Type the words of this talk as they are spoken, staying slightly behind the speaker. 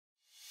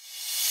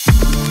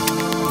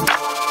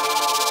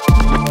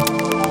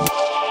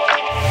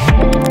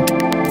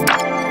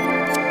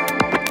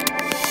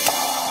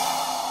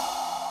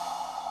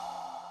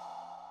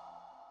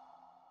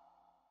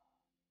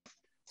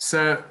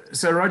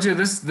So Roger,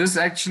 this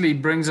actually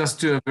brings us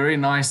to a very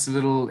nice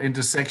little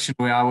intersection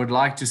where I would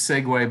like to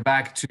segue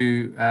back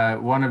to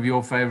one of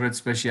your favorite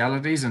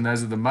specialities, and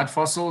those are the mud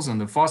fossils and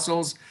the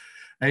fossils,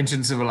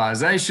 ancient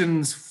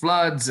civilizations,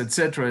 floods,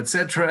 etc.,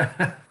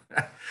 etc.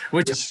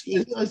 Which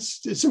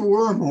It's a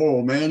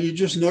wormhole, man. You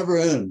just never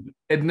end.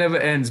 it never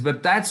ends.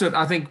 But that's what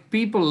I think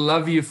people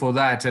love you for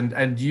that,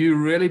 and you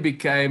really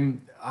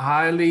became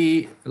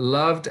highly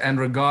loved and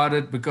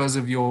regarded because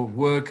of your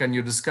work and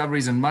your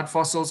discoveries in mud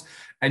fossils.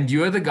 And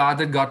you're the guy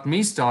that got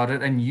me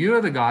started, and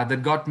you're the guy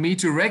that got me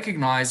to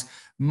recognize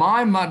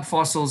my mud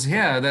fossils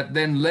here that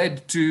then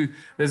led to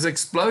this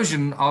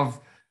explosion of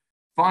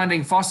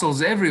finding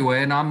fossils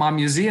everywhere. Now my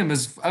museum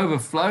is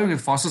overflowing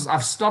with fossils.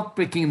 I've stopped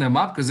picking them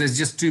up because there's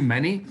just too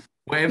many.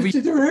 Wherever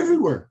They're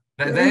everywhere.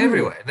 they're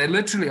everywhere. They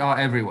literally are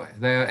everywhere.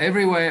 They're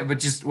everywhere. But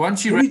just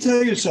once you Let me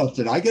tell you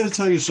something. I got to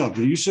tell you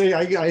something. You say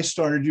I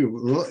started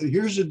you. Well,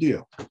 here's the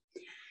deal.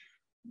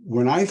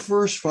 When I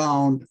first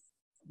found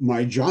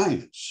my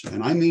giants,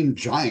 and I mean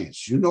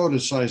giants, you know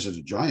the size of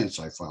the giants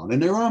I found, and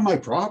they're on my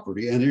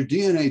property and they're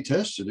DNA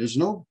tested. There's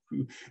no,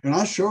 and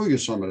I'll show you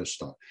some of this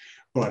stuff.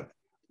 But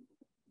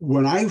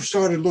when I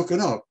started looking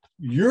up,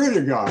 you're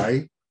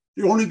the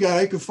only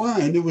guy I could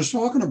find that was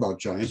talking about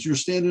giants. You're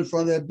standing in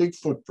front of that big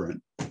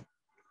footprint,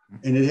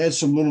 and it had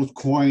some little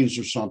coins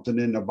or something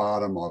in the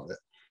bottom of it.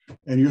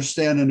 And you're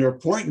standing there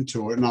pointing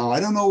to it. Now, I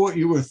don't know what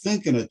you were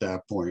thinking at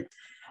that point,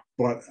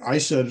 but I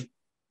said,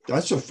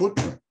 that's a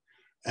footprint.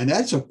 And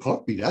that's a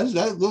puppy. That's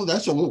a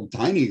little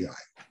tiny guy.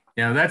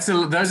 Yeah,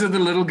 those are the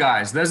little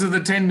guys. Those are the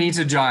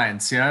 10-meter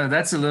giants. You know,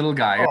 that's a little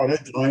guy. Oh,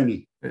 that's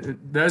tiny.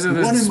 Those are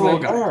the small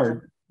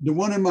guys. The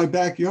one in my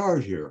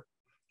backyard here,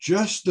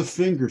 just the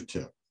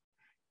fingertip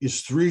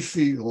is 3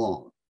 feet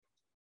long,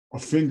 a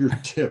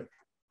fingertip.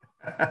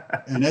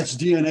 And that's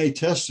DNA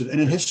tested.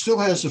 And it still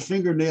has the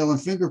fingernail and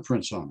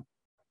fingerprints on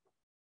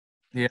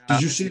it. Yeah.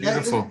 Did you see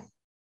beautiful. that?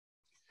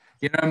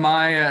 You know,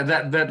 my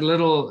that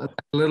little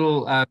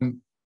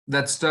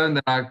that stone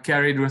that I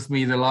carried with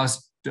me the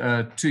last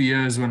 2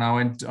 years when I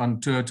went on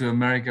tour to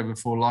America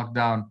before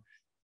lockdown,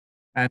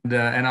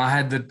 and I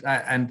had that,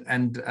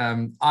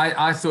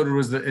 I thought it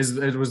was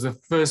the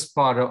first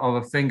part of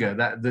a finger,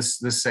 that this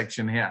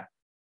section here,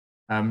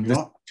 this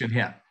section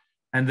here,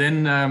 and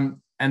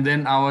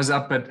then I was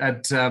up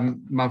at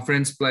my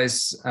friend's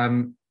place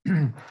in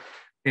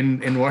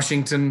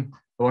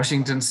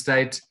Washington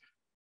State,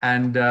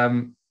 and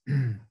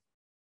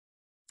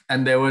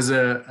there was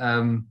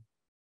a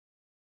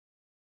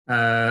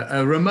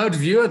remote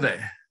viewer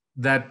there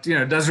that, you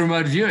know, does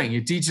remote viewing.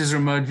 He teaches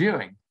remote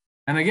viewing.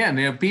 And again,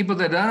 there are people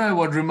that don't know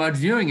what remote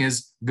viewing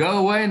is. Go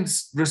away and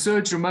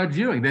research remote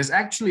viewing. There's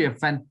actually a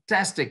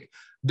fantastic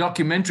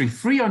documentary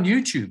free on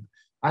YouTube.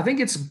 I think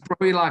it's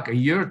probably like a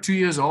year or 2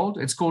 years old.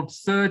 It's called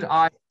Third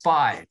Eye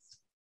Spies.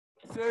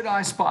 Third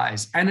Eye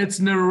Spies. And it's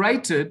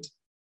narrated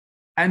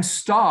and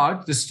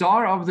the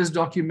star of this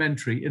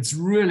documentary. It's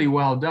really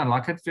well done.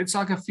 It's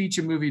like a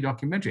feature movie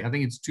documentary. I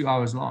think it's 2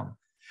 hours long.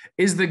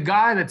 Is the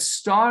guy that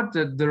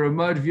started the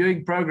remote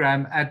viewing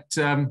program at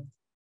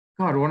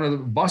one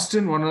of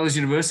Boston, one of those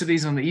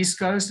universities on the East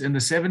Coast in the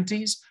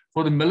 70s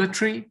for the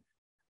military.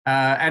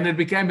 And it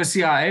became a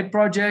CIA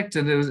project,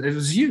 and it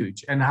was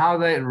huge. And how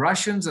the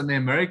Russians and the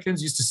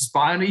Americans used to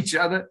spy on each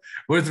other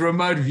with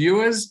remote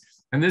viewers.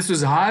 And this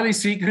was highly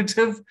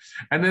secretive.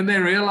 And then they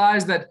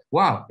realized that,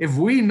 wow, if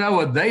we know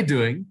what they're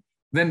doing,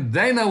 then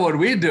they know what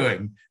we're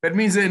doing. That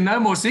means there are no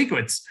more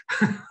secrets.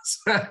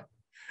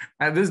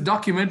 And this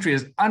documentary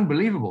is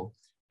unbelievable.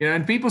 You know,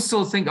 and people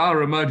still think, oh,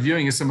 remote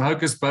viewing is some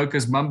hocus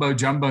pocus, mumbo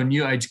jumbo,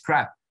 new age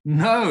crap.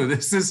 No,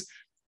 this is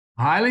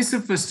highly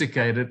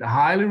sophisticated,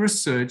 highly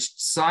researched,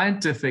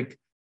 scientific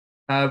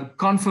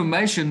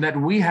confirmation that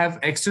we have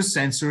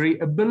extrasensory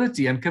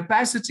ability and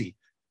capacity.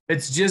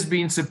 It's just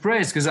been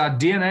suppressed because our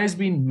DNA has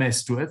been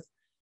messed with,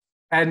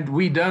 and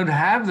we don't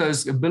have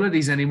those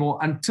abilities anymore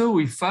until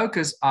we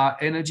focus our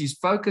energies,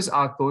 focus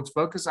our thoughts,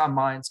 focus our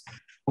minds.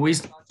 We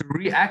start to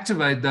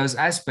reactivate those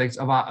aspects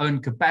of our own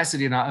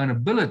capacity and our own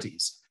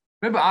abilities.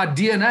 Remember, our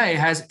DNA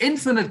has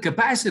infinite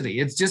capacity.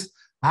 It's just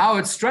how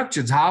it's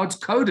structured, how it's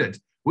coded.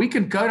 We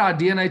can code our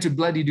DNA to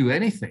bloody do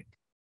anything,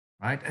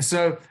 right?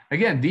 So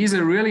again, these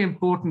are really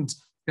important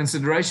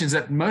considerations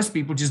that most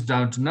people just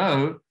don't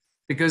know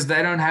because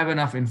they don't have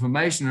enough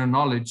information or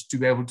knowledge to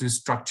be able to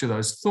structure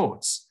those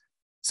thoughts.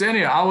 So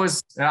anyway,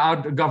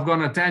 I've gone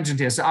on a tangent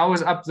here. So I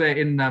was up there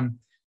in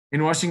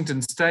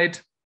Washington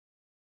State,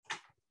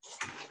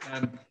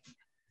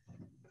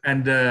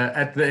 and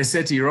at the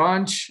Essetti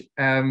Ranch,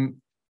 and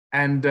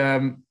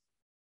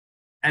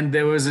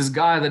there was this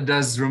guy that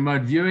does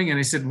remote viewing, and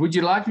he said, would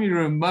you like me to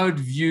remote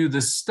view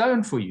the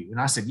stone for you?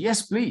 And I said,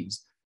 yes,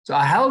 please. So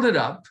I held it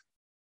up,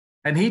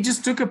 and he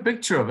just took a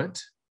picture of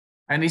it,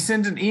 and he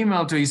sent an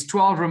email to his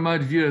 12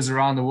 remote viewers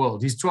around the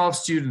world, his 12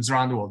 students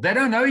around the world. They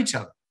don't know each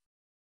other.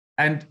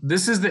 And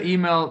this is the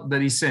email that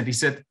he sent. He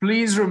said,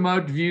 please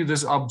remote view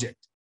this object.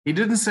 He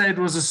didn't say it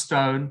was a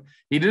stone.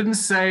 He didn't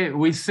say,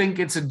 we think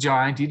it's a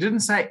giant. He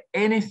didn't say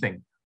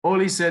anything. All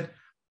he said,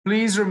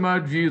 please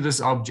remote view this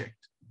object.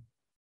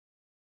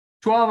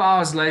 12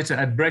 hours later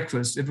at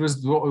breakfast, it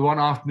was one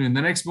afternoon.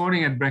 The next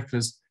morning at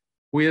breakfast,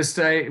 we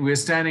were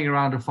standing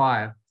around a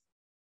fire,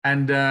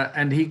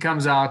 and he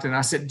comes out, and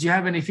I said, "Do you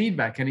have any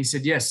feedback?" And he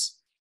said, "Yes,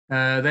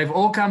 they've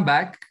all come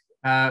back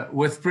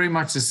with pretty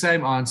much the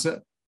same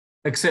answer,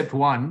 except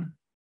one.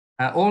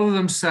 All of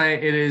them say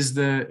it is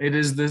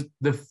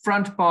the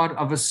front part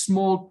of a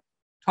small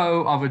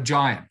toe of a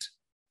giant.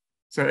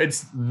 So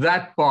it's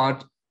that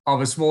part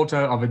of a small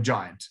toe of a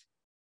giant."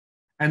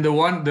 And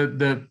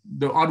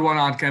the odd one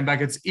out came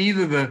back. It's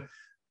either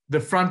the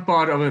front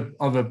part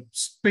of a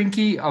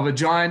pinky of a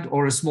giant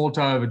or a small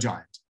toe of a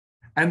giant.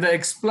 And they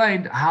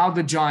explained how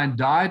the giant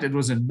died. It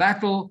was in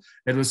battle,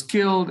 it was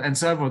killed, and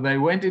so forth. They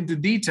went into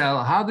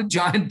detail how the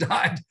giant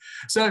died.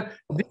 So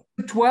the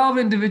 12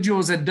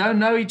 individuals that don't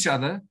know each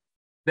other,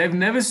 they've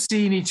never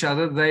seen each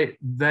other.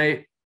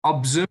 They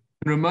observed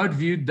and remote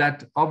viewed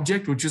that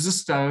object, which is a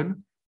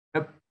stone,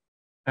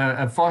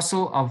 a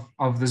fossil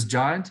of this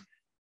giant.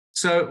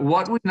 So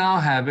what we now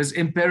have is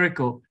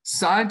empirical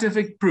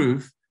scientific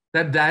proof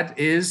that that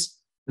is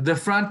the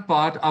front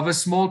part of a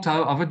small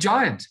toe of a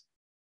giant,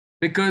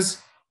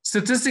 because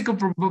statistical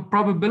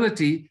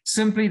probability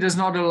simply does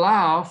not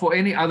allow for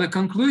any other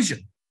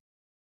conclusion.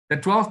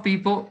 That 12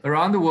 people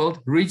around the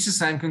world reach the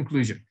same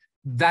conclusion.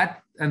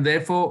 And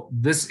therefore,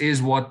 this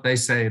is what they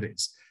say it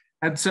is.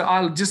 And so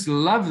I'll just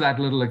love that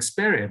little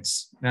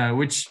experience,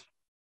 which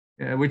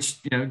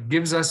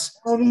gives us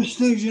all these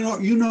things.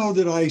 You know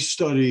that I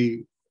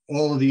study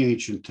all of the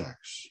ancient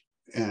texts,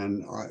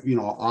 and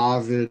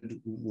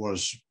Ovid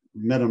was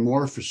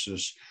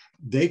metamorphosis.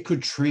 They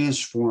could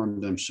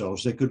transform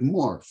themselves. They could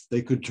morph.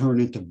 They could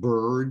turn into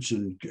birds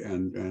and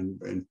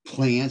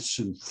plants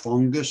and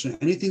fungus and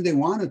anything they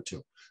wanted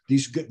to.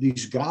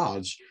 These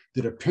gods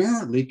that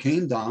apparently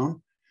came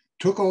down,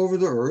 took over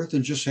the earth,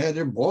 and just had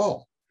their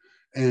ball.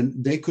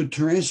 And they could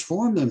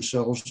transform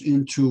themselves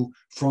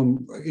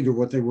from either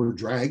what they were,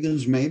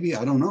 dragons, maybe,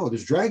 I don't know.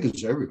 There's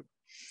dragons everywhere.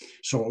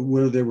 So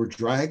whether they were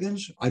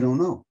dragons, I don't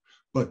know.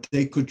 But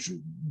they could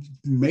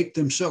make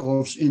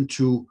themselves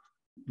into,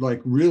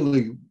 like,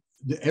 really,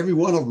 every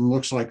one of them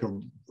looks like a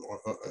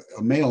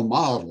male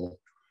model.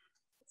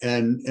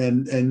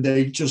 And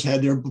they just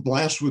had their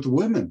blast with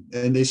women.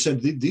 And they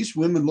said, these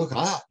women look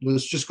hot.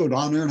 Let's just go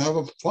down there and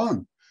have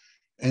fun.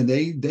 And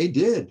they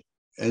did.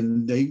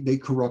 And they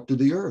corrupted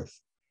the earth.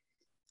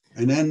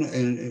 And then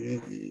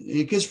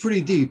it gets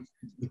pretty deep.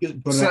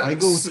 But I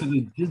go to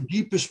the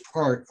deepest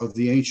part of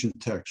the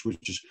ancient text,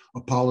 which is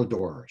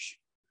Apollodorus.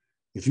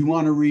 If you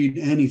want to read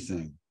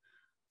anything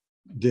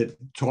that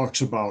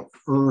talks about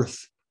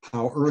Earth,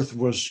 how Earth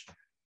was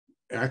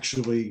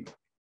actually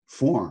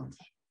formed,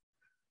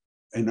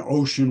 and the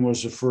ocean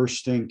was the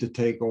first thing to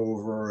take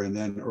over, and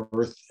then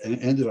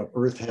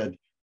Earth had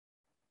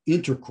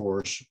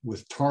intercourse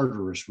with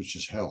Tartarus, which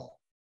is hell,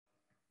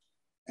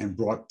 and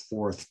brought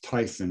forth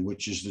Typhon,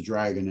 which is the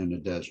dragon in the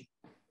desert.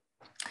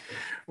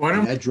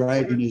 And that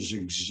dragon is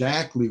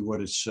exactly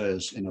what it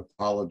says in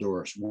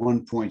Apollodorus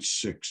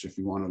 1.6, if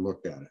you want to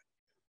look at it.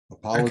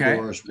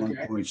 Apollodorus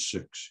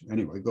 1.6.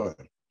 Anyway, go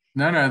ahead.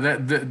 No,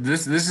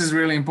 this is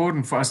really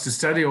important for us to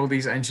study all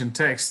these ancient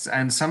texts,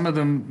 and some of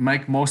them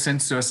make more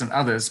sense to us than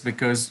others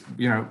because,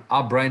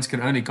 our brains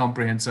can only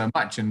comprehend so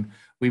much, and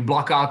we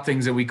block out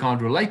things that we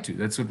can't relate to.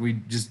 That's what we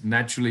just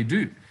naturally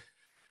do.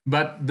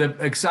 But the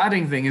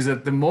exciting thing is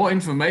that the more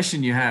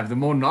information you have, the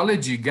more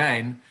knowledge you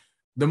gain,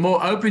 the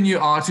more open you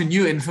are to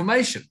new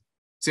information.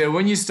 So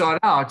when you start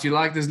out, you're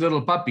like this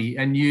little puppy,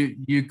 and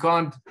you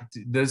can't.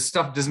 The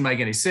stuff doesn't make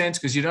any sense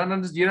because you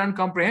don't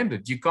comprehend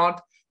it. You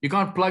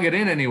can't plug it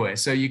in anywhere,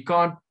 so you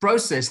can't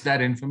process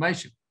that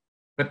information.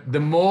 But the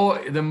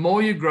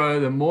more you grow,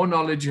 the more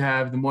knowledge you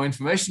have, the more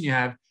information you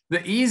have,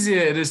 the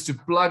easier it is to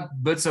plug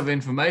bits of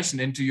information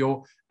into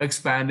your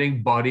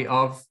expanding body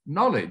of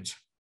knowledge.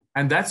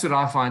 And that's what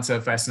I find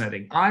so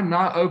fascinating. I'm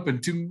now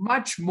open to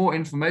much more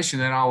information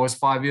than I was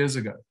 5 years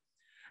ago.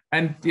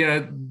 And,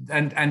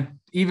 and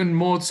even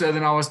more so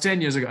than I was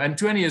 10 years ago, and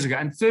 20 years ago,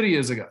 and 30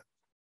 years ago.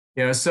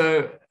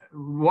 So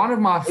one of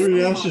my... Let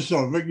me ask you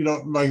something,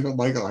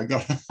 Michael, I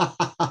got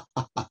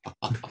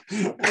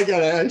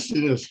to ask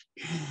you this.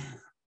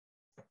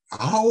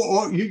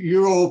 How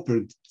you're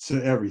open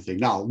to everything.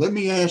 Now, let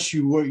me ask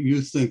you what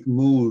you think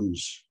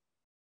moons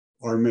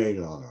are made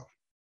out of.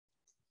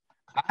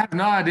 I have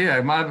no idea.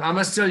 I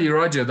must tell you,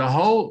 Roger, the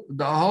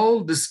whole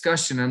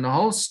discussion and the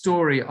whole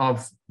story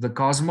of the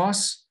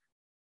cosmos,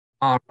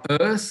 our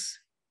Earth,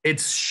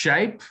 its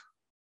shape,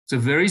 it's a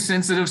very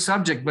sensitive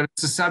subject, but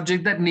it's a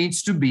subject that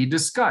needs to be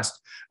discussed.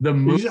 The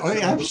moon,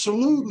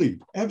 absolutely.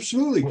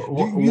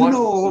 You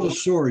know all the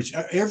stories.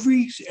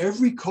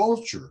 Every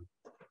culture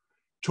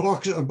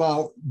talks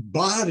about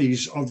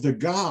bodies of the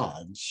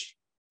gods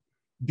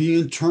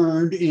being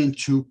turned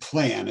into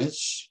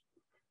planets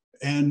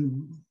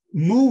and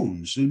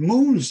moons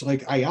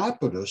like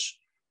Iapetus.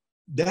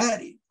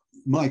 That,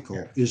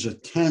 Michael, is a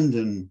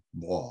tendon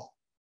ball,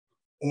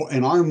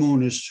 and our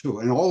moon is too,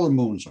 and all the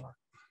moons are.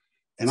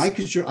 And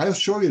I'll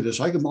show you this.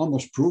 I can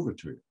almost prove it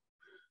to you.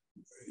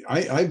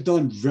 I've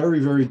done very,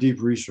 very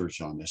deep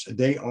research on this.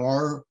 They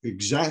are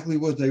exactly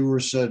what they were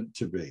said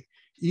to be.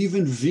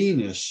 Even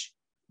Venus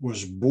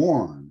was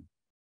born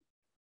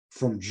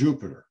from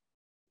Jupiter.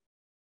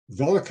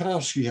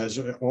 Velikovsky has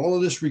all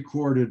of this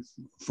recorded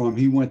from,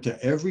 he went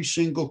to every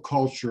single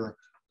culture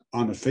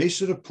on the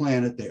face of the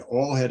planet. They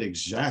all had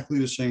exactly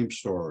the same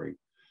story,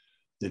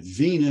 that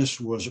Venus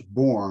was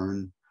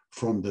born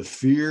from the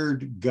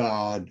feared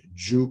god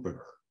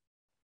Jupiter.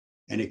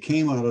 And it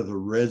came out of the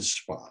red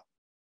spot.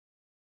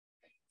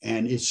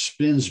 And it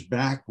spins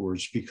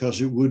backwards because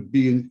that would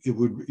be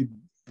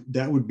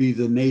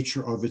the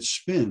nature of its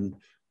spin.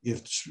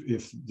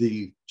 If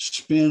the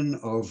spin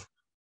of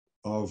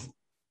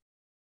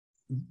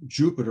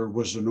Jupiter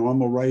was the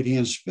normal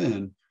right-hand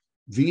spin,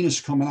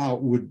 Venus coming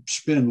out would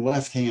spin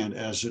left-hand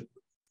as it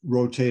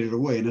rotated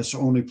away, and that's the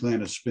only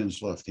planet that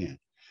spins left-hand.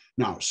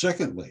 Now,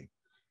 secondly,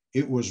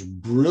 it was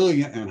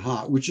brilliant and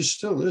hot, which it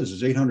still is.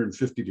 It's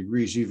 850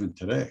 degrees even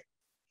today.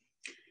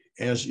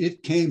 As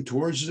it came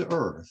towards the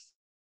Earth,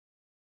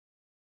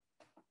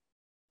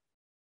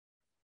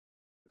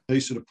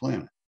 face of the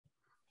planet,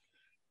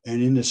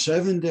 and in the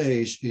 7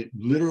 days, it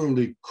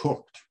literally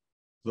cooked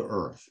the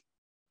Earth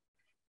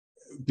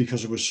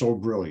because it was so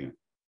brilliant.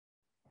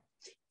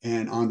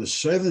 And on the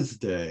 7th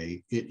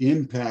day, it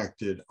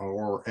impacted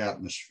our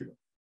atmosphere.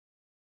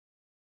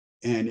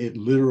 And it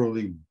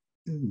literally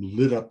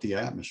lit up the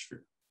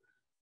atmosphere.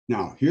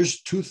 Now,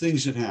 here's two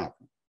things that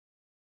happened.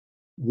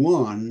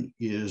 One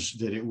is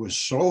that it was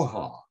so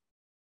hot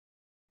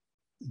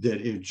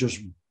that it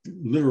just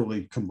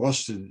literally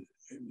combusted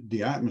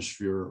the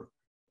atmosphere,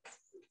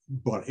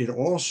 but it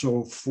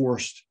also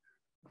forced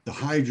the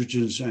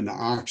hydrogens and the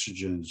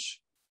oxygens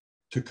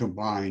to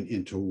combine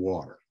into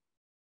water,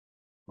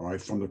 all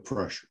right, from the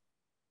pressure.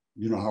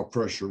 You know how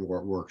pressure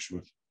works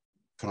with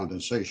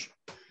condensation.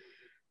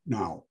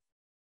 Now,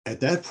 at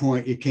that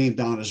point, it came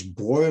down as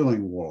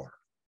boiling water.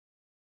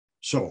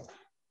 So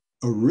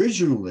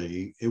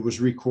originally, it was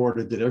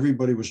recorded that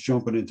everybody was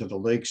jumping into the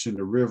lakes and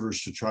the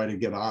rivers to try to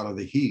get out of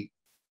the heat.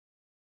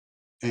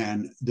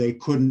 And they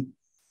couldn't,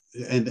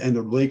 and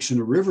the lakes and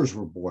the rivers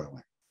were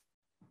boiling.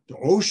 The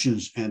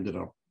oceans ended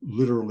up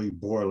literally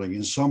boiling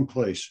in some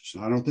places.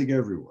 I don't think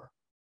everywhere.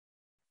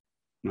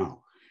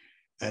 Now,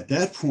 at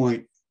that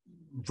point,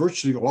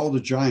 virtually all the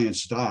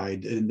giants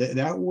died. And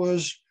that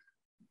was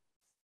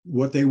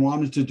what they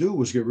wanted to do,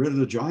 was get rid of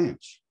the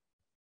giants.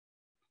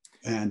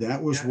 And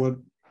that was what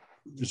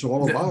it's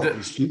all about.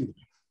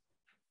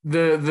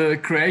 The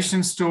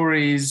creation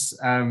stories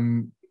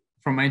from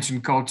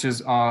ancient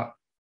cultures are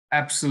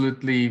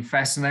absolutely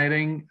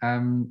fascinating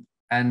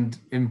and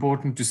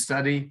important to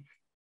study.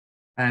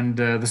 And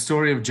the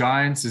story of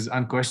giants is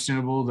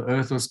unquestionable. The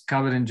earth was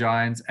covered in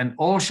giants and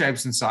all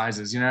shapes and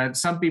sizes. You know,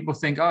 some people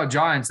think, oh,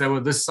 giants, they were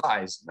this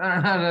size.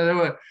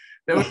 No,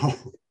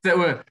 they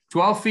were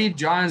 12 feet,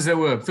 giants that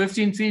were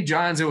 15 feet,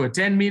 giants that were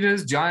 10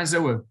 meters, giants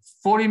that were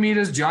 40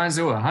 meters, giants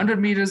that were 100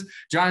 meters,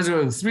 giants that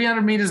were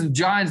 300 meters, and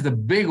giants, the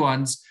big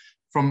ones,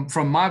 from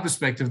my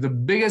perspective, the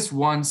biggest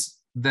ones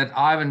that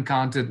I've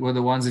encountered were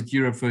the ones that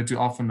you refer to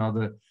often,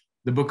 are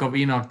the Book of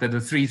Enoch, that are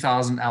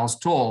 3,000 ells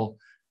tall.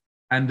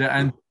 And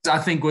I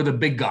think were the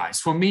big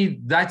guys. For me,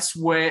 that's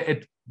where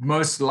it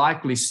most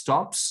likely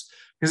stops,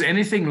 because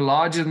anything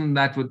larger than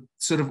that would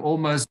sort of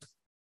almost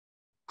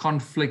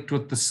conflict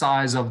with the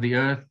size of the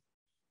earth.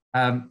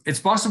 It's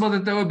possible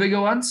that there were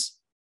bigger ones.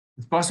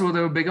 It's possible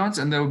there were bigger ones,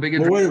 and there were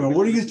bigger. Well, wait a minute.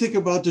 What do you think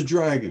about the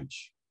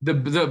dragons?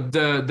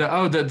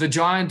 The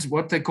giant,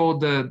 what they call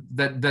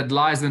that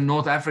lies in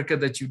North Africa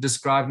that you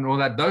described and all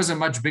that. Those are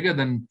much bigger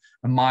than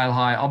a mile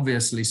high,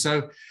 obviously.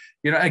 So,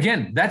 you know,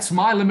 again, that's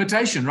my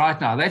limitation right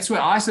now. That's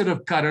where I sort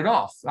of cut it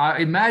off. I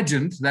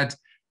imagined that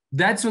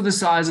that's where the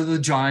size of the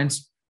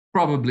giants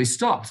probably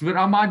stops, but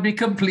I might be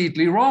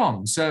completely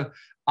wrong. So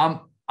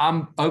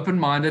I'm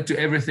open-minded to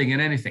everything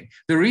and anything.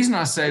 The reason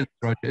I say that,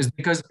 Roger, is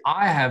because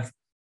I have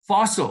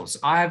fossils.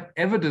 I have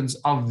evidence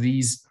of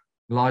these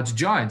large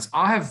giants.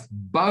 I have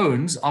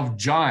bones of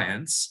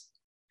giants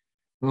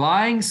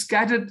lying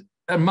scattered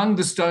among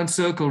the stone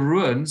circle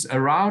ruins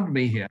around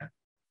me here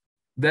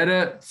that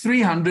are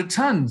 300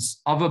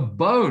 tons of a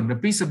bone, a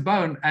piece of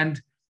bone,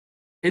 and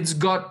it's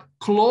got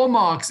claw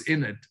marks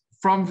in it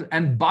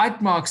and bite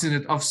marks in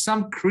it of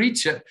some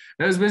creature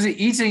that was busy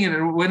eating it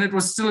when it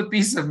was still a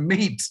piece of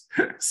meat.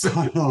 So,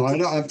 I know,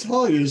 I'm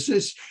telling you,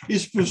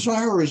 it's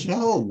bizarre as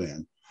hell,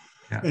 man.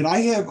 Yeah. And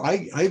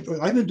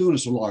I've been doing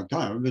this a long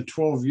time. I've been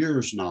 12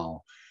 years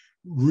now,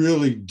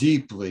 really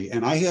deeply.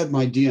 And I had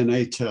my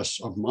DNA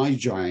tests of my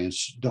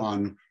giants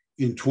done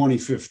in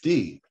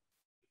 2015.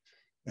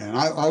 And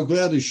I'll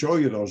gladly show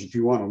you those if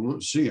you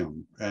want to see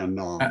them. And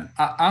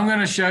I'm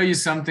going to show you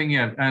something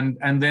here,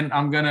 and then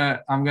I'm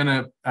gonna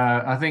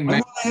I think I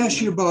want to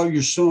ask you about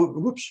your son.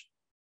 Whoops.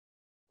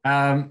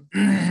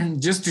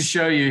 Just to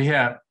show you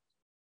here.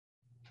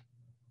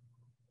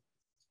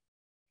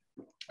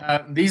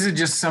 These are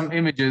just some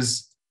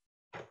images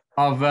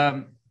of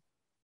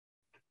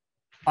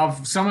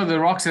some of the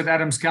rocks at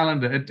Adam's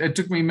Calendar. It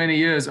took me many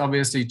years,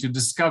 obviously, to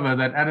discover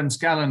that Adam's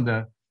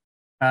Calendar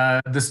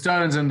the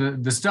stones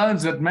and the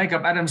stones that make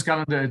up Adam's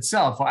calendar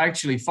itself are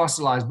actually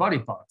fossilized body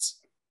parts.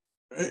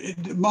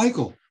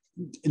 Michael,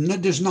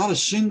 there's not a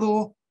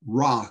single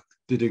rock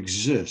that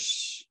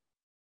exists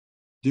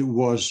that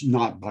was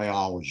not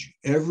biology.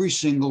 Every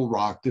single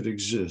rock that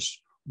exists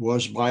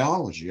was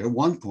biology at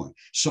one point.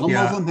 Some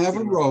of them have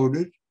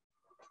eroded,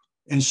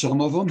 and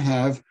some of them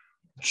have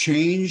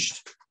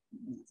changed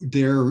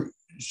their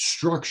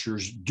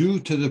structures due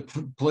to the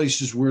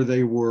places where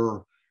they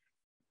were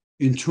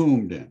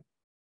entombed in.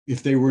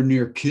 If they were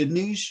near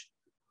kidneys,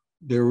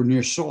 they were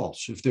near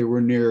salts. If they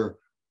were near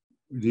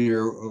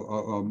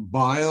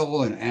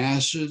bile and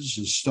acids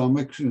and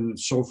stomachs and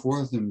so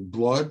forth and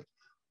blood,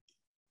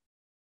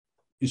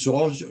 it's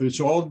all.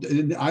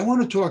 And I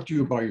want to talk to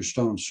you about your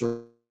stone,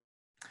 sir.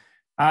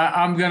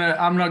 I'm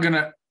not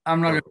gonna.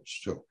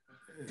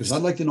 Because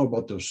I'd like to know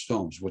about those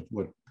stones. What?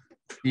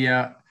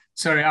 Yeah.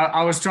 Sorry,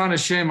 I was trying to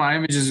share my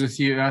images with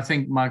you. I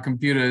think my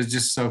computer is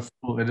just so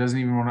full; it doesn't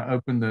even want to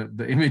open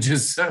the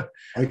images. So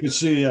I could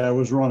see I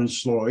was running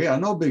slow. Yeah,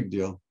 no big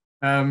deal.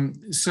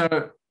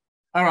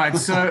 All right.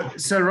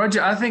 So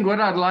Roger, I think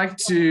what I'd like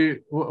to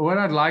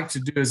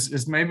do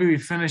is maybe we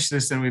finish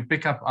this and we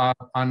pick up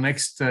our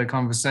next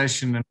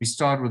conversation and we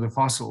start with the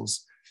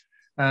fossils.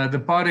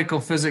 The particle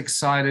physics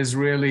side is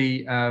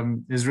really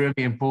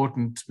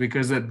important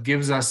because it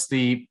gives us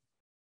the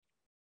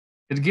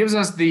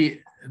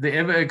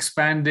ever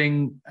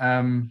expanding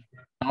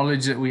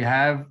knowledge that we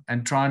have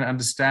and trying to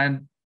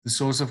understand the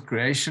source of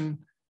creation.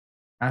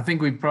 I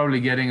think we're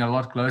probably getting a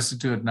lot closer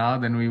to it now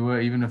than we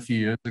were even a few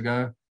years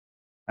ago.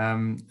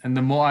 And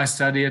the more I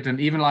study it, and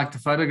even like the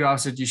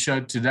photographs that you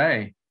showed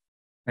today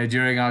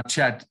during our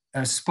chat,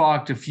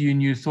 sparked a few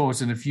new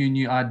thoughts and a few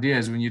new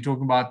ideas when you're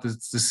talking about the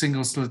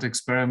single slit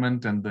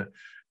experiment and the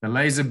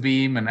laser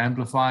beam and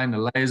amplifying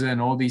the laser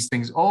and all these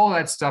things. All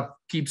that stuff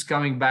keeps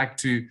coming back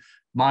to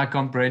my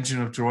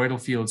comprehension of toroidal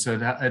fields. So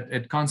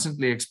it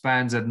constantly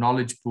expands that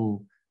knowledge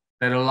pool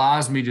that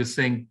allows me to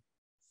think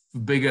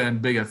bigger and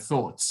bigger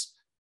thoughts.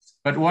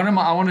 But I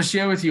want to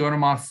share with you one of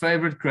my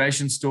favorite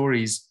creation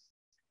stories.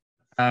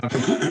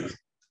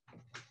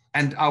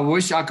 And I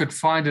wish I could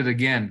find it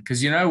again,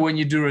 because when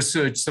you do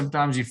research,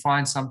 sometimes you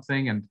find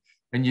something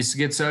and you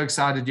get so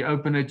excited, you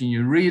open it and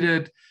you read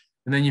it,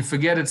 and then you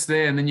forget it's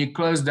there, and then you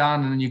close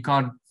down and then you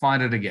can't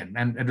find it again.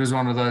 And it was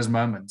one of those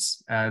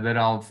moments that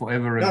I'll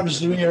forever remember. Happens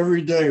to me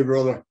every day,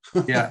 brother.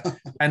 Yeah,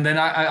 and then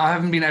I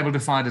haven't been able to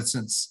find it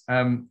since.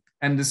 And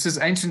this is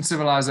ancient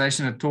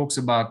civilization. It talks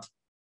about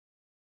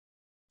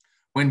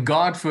when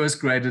God first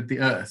created the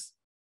earth.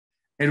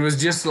 It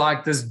was just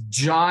like this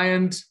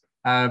giant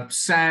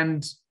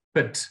sand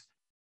pit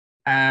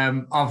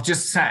of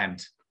just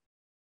sand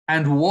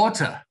and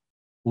water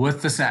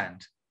with the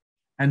sand.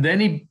 And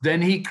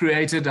then he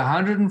created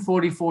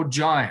 144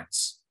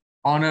 giants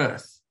on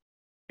earth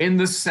in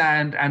the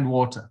sand and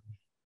water.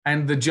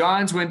 And the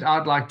giants went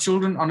out like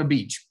children on a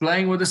beach,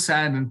 playing with the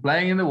sand and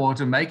playing in the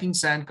water, making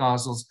sand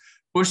castles,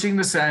 pushing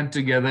the sand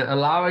together,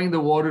 allowing the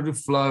water to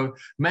flow,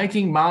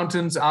 making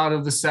mountains out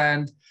of the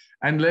sand,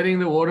 and letting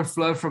the water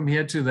flow from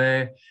here to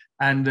there,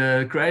 and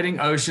creating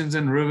oceans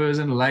and rivers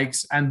and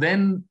lakes. And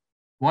then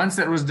once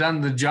that was done,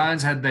 the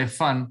giants had their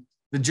fun.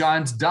 The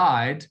giants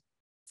died,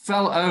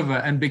 fell over,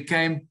 and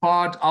became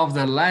part of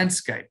the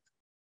landscape.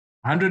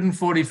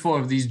 144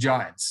 of these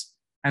giants.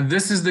 And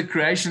this is the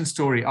creation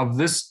story of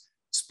this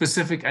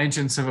specific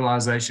ancient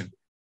civilization.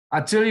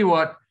 I tell you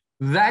what,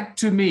 that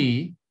to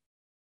me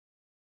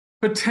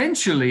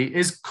potentially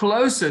is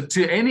closer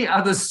to any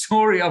other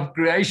story of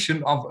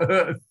creation of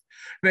Earth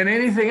than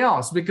anything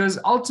else, because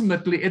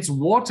ultimately it's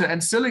water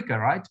and silica,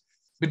 right?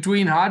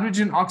 Between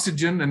hydrogen,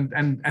 oxygen,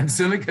 and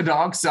silica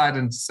dioxide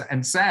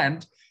and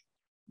sand,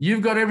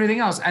 you've got everything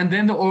else. And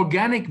then the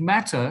organic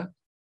matter,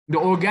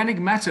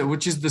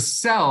 which is the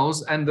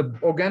cells and the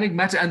organic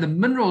matter and the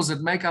minerals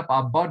that make up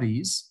our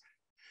bodies.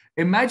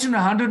 Imagine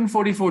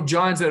 144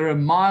 giants that are a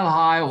mile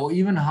high or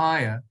even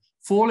higher,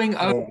 falling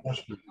over,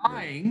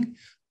 dying.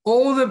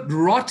 All the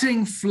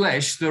rotting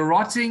flesh, the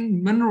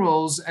rotting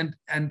minerals and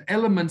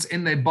elements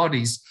in their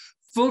bodies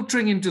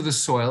filtering into the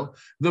soil,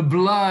 the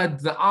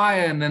blood, the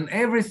iron, and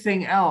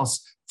everything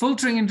else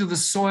filtering into the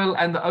soil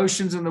and the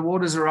oceans and the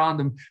waters around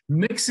them,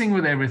 mixing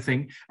with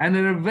everything. And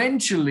then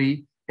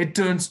eventually it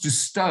turns to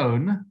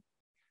stone.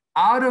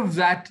 Out of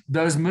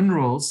those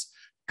minerals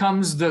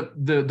comes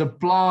the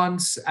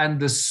plants and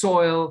the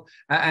soil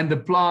and the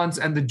plants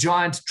and the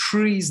giant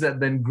trees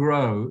that then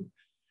grow.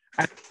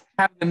 And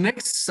have the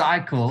next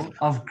cycle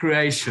of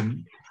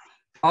creation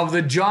of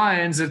the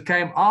giants that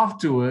came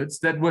afterwards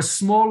that were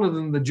smaller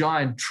than the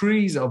giant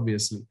trees,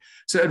 obviously.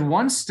 So at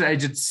one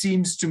stage, it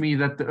seems to me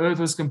that the earth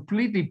was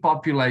completely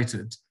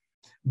populated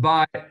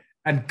by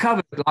and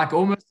covered like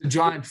almost a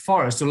giant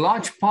forest. So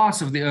large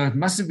parts of the earth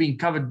must have been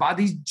covered by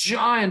these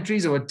giant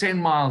trees that were 10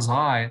 miles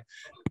high,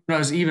 who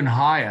knows, even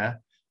higher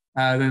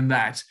than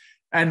that.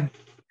 And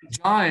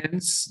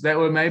giants that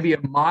were maybe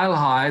a mile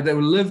high, that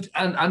lived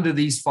under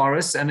these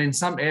forests, and in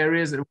some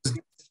areas it was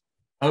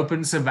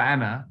open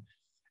savanna.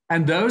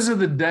 And those are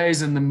the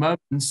days and the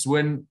moments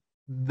when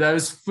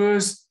those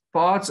first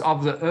parts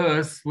of the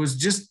earth was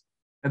just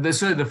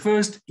the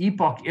first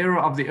epoch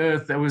era of the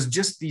earth. There was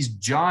just these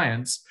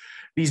giants,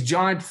 these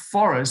giant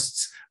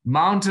forests,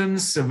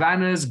 mountains,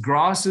 savannas,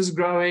 grasses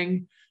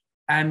growing,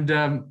 and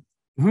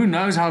who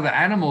knows how the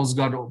animals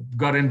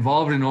got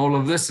involved in all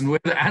of this and where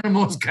the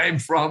animals came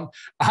from.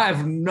 I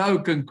have no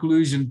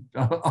conclusion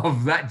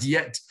of that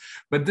yet,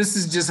 but this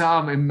is just how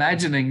I'm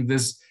imagining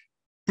this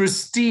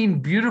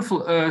pristine,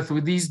 beautiful earth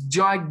with these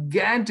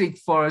gigantic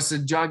forests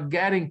and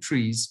gigantic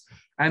trees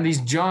and these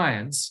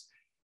giants.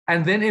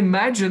 And then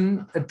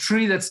imagine a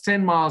tree that's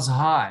 10 miles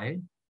high,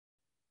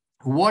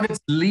 what its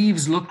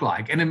leaves look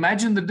like, and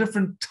imagine the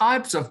different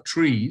types of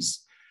trees.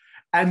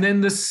 And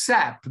then the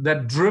sap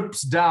that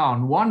drips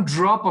down, one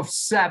drop of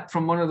sap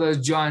from one of those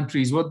giant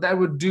trees, what that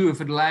would do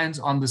if it lands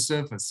on the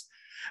surface.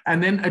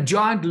 And then a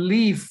giant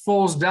leaf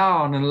falls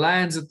down and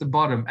lands at the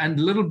bottom, and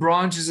little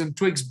branches and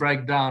twigs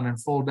break down and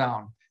fall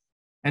down.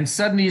 And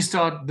suddenly you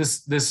start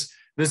this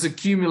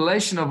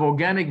accumulation of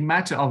organic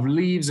matter, of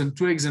leaves and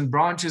twigs and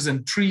branches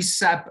and tree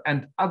sap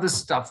and other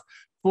stuff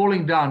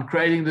falling down,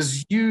 creating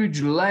this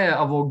huge layer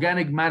of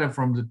organic matter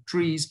from the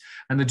trees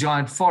and the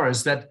giant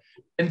forest that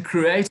and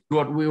create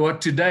what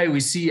today we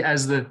see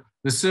as the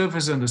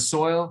surface and the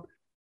soil.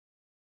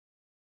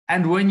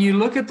 And when you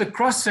look at the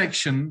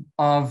cross-section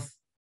of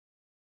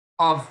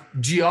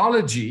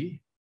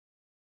geology,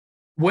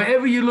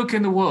 wherever you look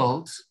in the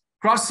world,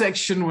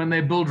 cross-section when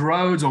they build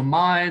roads or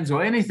mines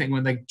or anything,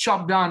 when they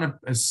chop down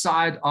a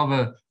side of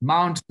a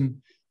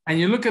mountain, and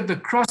you look at the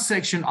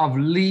cross-section of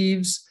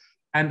leaves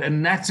and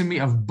anatomy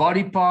of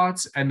body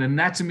parts and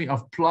anatomy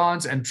of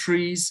plants and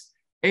trees,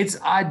 it's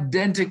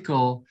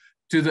identical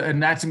to the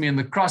anatomy and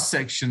the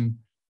cross-section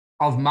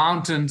of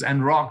mountains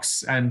and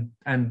rocks and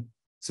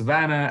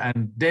savanna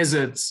and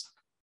deserts.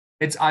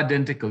 It's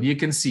identical. You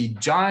can see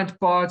giant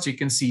parts, you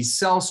can see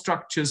cell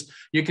structures,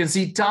 you can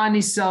see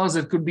tiny cells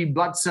that could be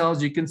blood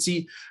cells, you can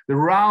see the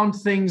round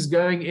things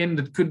going in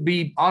that could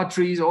be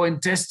arteries or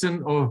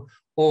intestine or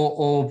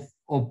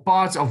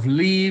parts of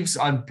leaves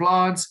and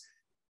plants.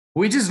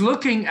 We're just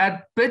looking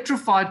at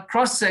petrified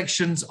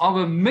cross-sections of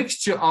a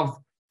mixture of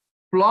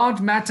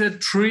plant matter,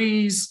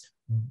 trees,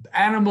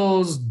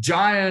 animals,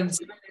 giants,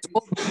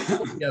 all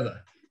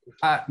together.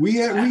 We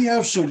have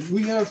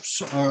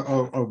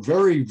a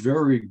very,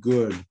 very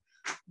good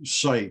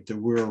site that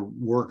we're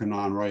working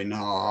on right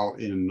now out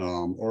in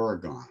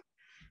Oregon.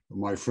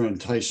 My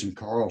friend Tyson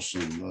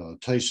Carlson,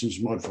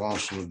 Tyson's Mud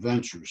Fossil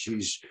Adventures.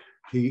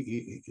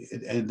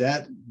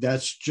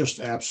 That's just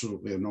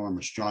absolutely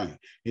enormous giant.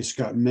 It's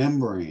got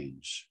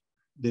membranes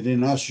that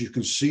in us you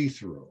can see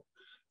through.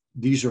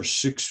 These are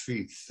 6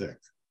 feet thick.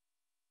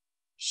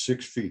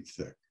 6 feet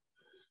thick.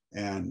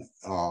 And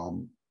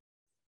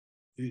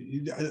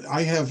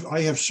I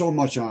have so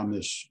much on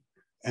this,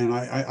 and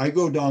I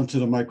go down to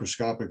the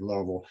microscopic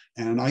level,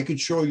 and I could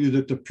show you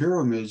that the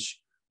pyramids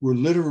were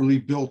literally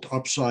built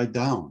upside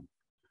down.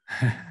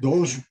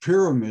 Those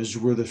pyramids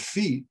were the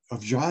feet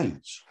of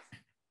giants,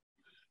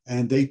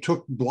 and they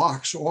took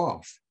blocks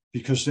off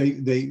because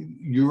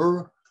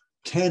your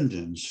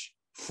tendons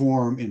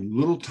form in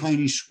little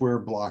tiny square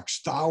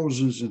blocks,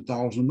 thousands and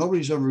thousands.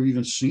 Nobody's ever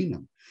even seen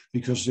them,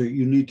 because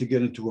you need to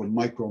get into a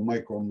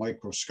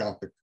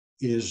microscopic,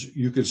 is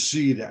you can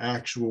see the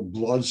actual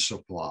blood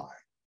supply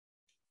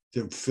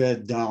that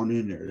fed down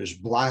in there. There's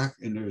black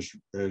and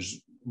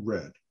there's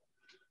red.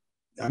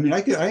 I mean,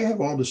 I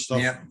have all this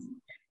stuff. Yeah.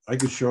 I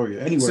could show you.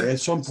 Anyway, at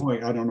some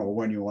point, I don't know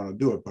when you want to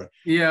do it, but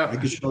yeah, I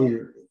could show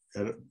you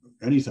at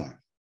any time.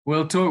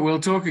 We'll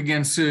talk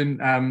again soon,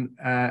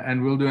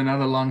 and we'll do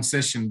another long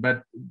session.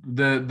 But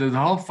the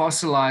whole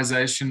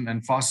fossilization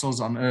and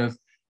fossils on Earth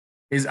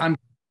is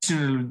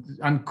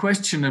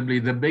unquestionably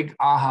the big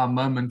aha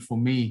moment for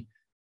me,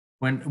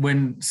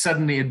 when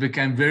suddenly it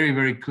became very,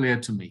 very clear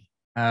to me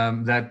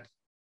that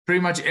pretty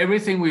much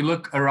everything we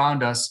look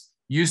around us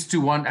used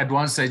to at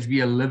one stage be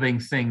a living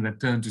thing that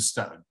turned to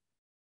stone.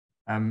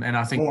 And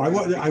I think I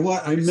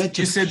meant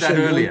to you said that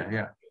earlier.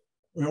 Yeah.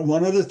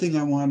 One other thing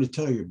I wanted to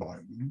tell you about.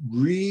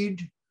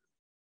 Read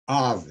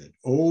Ovid,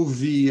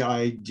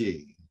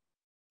 O-V-I-D.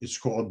 It's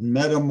called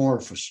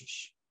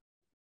Metamorphosis.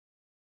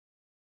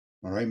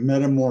 All right,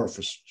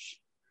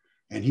 Metamorphosis.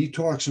 And he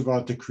talks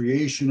about the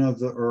creation of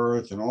the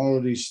earth and all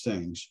of these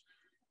things.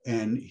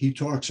 And he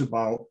talks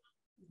about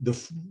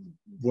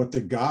what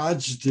the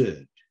gods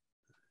did.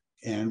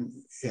 And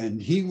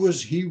he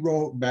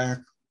wrote back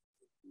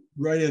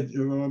right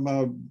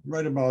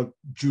about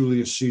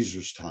Julius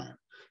Caesar's time,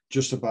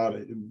 just about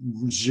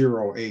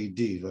 0 AD,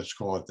 let's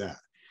call it that.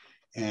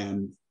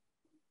 And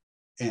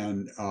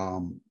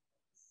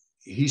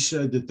he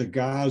said that the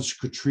gods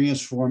could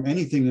transform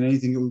anything and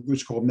anything. It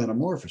was called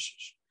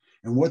metamorphosis.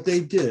 And what they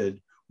did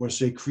was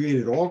they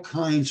created all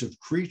kinds of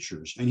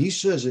creatures. And he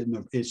says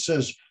it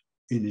says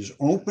in his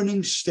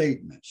opening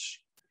statements,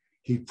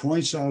 he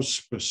points out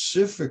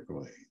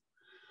specifically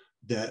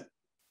that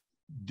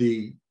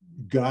the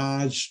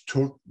gods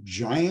took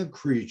giant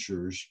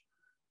creatures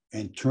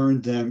and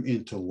turned them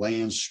into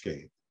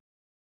landscape,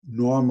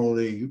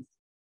 normally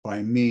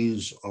by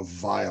means of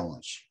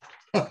violence.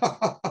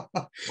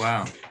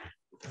 Wow.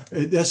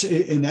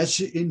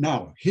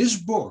 Now his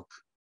book,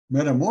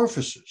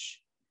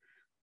 Metamorphosis,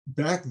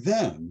 back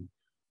then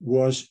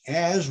was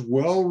as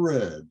well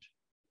read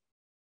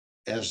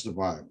as the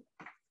Bible.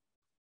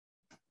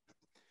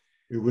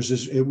 It was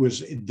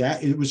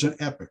an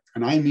epic,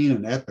 and I mean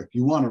an epic.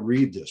 You want to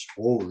read this?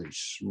 Holy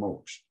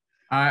smokes!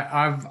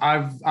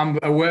 I'm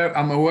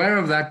aware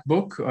of that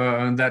book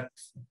and that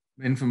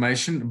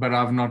information, but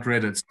I've not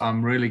read it. So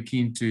I'm really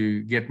keen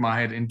to get my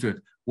head into it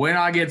when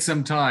I get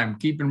some time.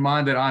 Keep in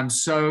mind that I'm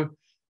so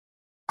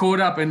caught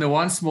up in the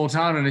One Small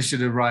Town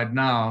initiative right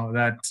now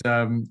that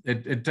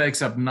it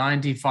takes up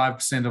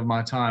 95% of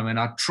my time, and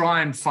I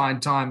try and find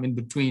time in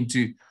between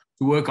to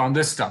work on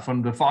this stuff,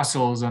 on the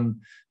fossils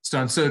and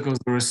stone circles,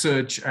 the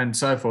research, and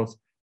so forth.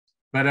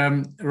 But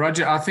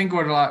Roger, I think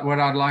what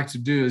I'd like to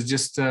do is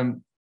just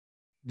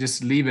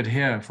leave it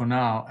here for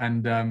now,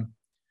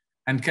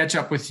 and catch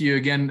up with you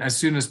again as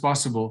soon as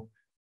possible.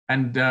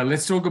 And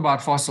let's talk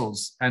about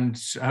fossils. And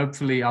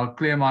hopefully, I'll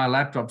clear my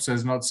laptop so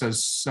it's not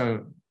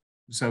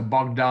so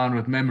bogged down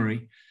with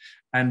memory,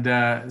 and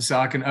so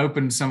I can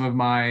open some of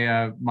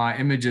my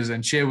images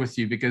and share with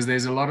you, because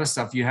there's a lot of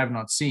stuff you have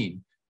not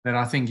seen that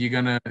I think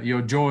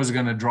your jaw is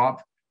gonna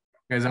drop.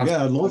 I'd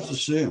love to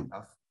see them.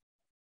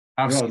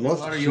 I've seen a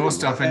lot of your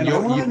stuff, and I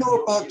want to know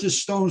about the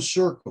stone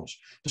circles.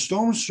 The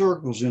stone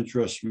circles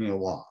interest me a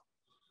lot.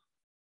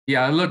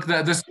 Yeah, look,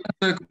 the stone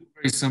circle is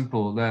very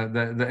simple.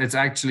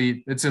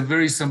 It's a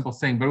very simple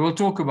thing, but we'll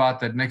talk about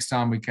that next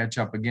time we catch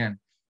up again.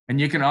 And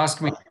you can ask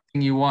me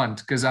anything you want,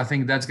 because I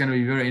think that's going to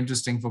be very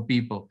interesting for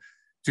people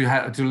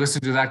to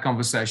listen to that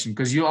conversation,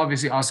 because you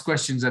obviously ask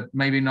questions that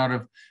maybe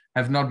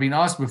have not been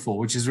asked before,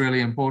 which is really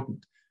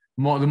important.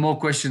 The more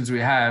questions we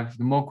have,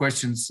 the more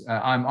questions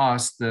I'm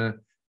asked, the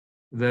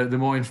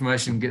more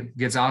information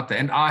gets out there.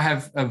 And I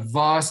have a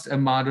vast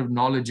amount of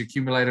knowledge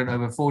accumulated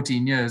over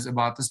 14 years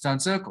about the stone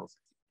circles.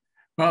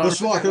 Well,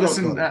 let's lock it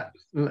up.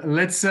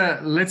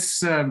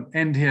 Let's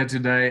end here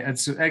today.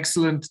 It's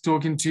excellent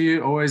talking to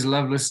you. Always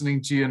love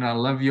listening to you, and I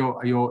love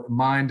your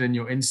mind and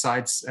your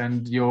insights,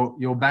 and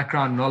your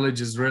background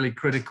knowledge is really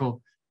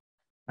critical.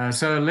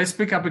 So let's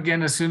pick up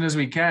again as soon as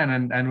we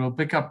can, and we'll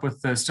pick up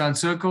with the stone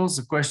circles,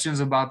 the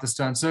questions about the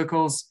stone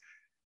circles.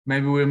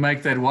 Maybe we'll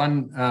make that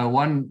one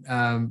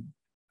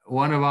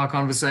of our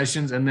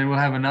conversations, and then we'll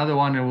have another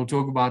one, and we'll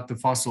talk about the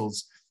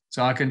fossils.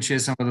 So I can share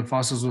some of the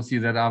fossils with you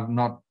that I've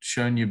not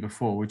shown you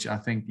before, which I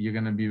think you're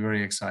going to be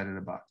very excited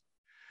about.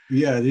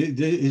 Yeah, it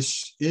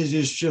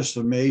is just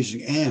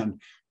amazing.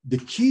 And the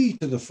key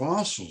to the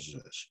fossils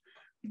is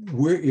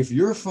if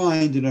you're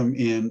finding them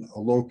in a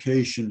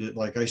location that,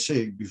 like I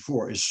say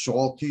before, is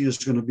salty, is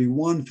going to be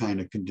one kind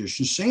of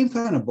condition, same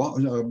kind of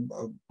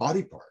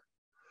body part,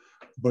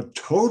 but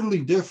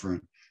totally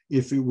different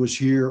if it was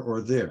here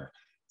or there.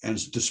 And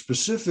the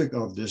specific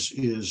of this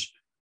is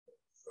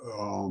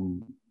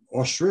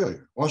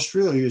Australia.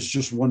 Australia is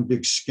just one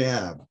big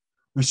scab.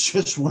 It's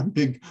just one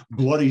big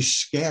bloody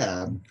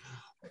scab.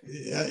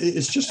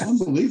 It's just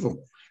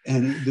unbelievable.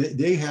 And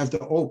they have the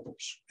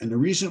opals. And the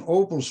reason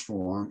opals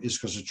form is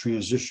because of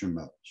transition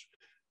metals.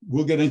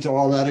 We'll get into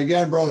all that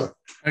again, brother.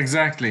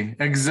 Exactly.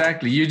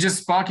 You're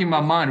just sparking my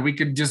mind. We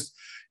could just,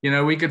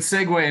 we could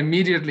segue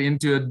immediately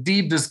into a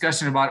deep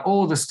discussion about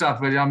all the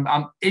stuff, but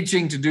I'm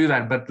itching to do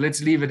that. But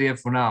let's leave it here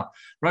for now.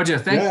 Roger,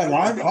 thank you.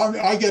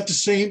 Yeah, I get the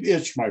same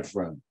itch, my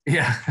friend.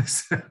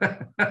 Yes.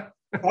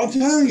 I'll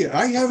tell you,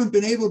 I haven't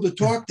been able to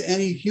talk to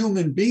any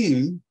human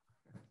being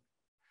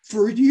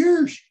for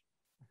years.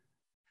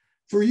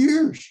 For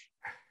years.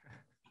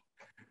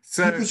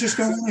 So people just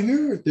don't want to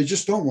hear it. They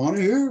just don't want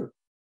to hear it.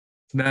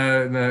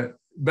 No.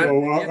 But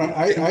so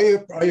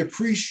I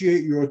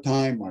appreciate your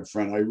time, my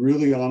friend. I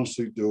really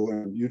honestly do.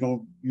 And you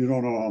don't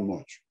know how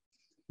much.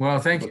 Well,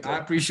 thank you. I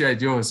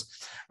appreciate yours.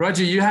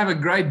 Roger, you have a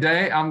great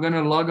day. I'm going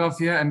to log off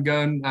here and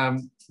go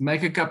and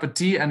make a cup of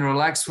tea and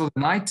relax for the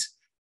night.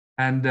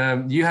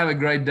 And you have a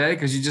great day,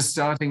 because you're just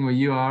starting where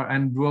you are.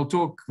 And we'll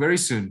talk very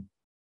soon.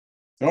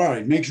 All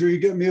right. Make sure you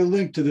get me a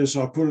link to this.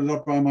 I'll put it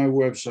up on my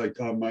website,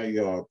 on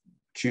my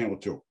channel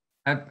too.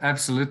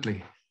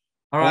 Absolutely.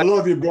 All right. I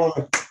love you,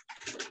 brother.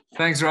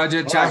 Thanks,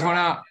 Roger. Ciao for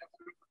now.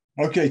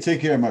 Okay. Take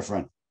care, my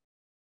friend.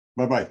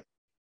 Bye-bye.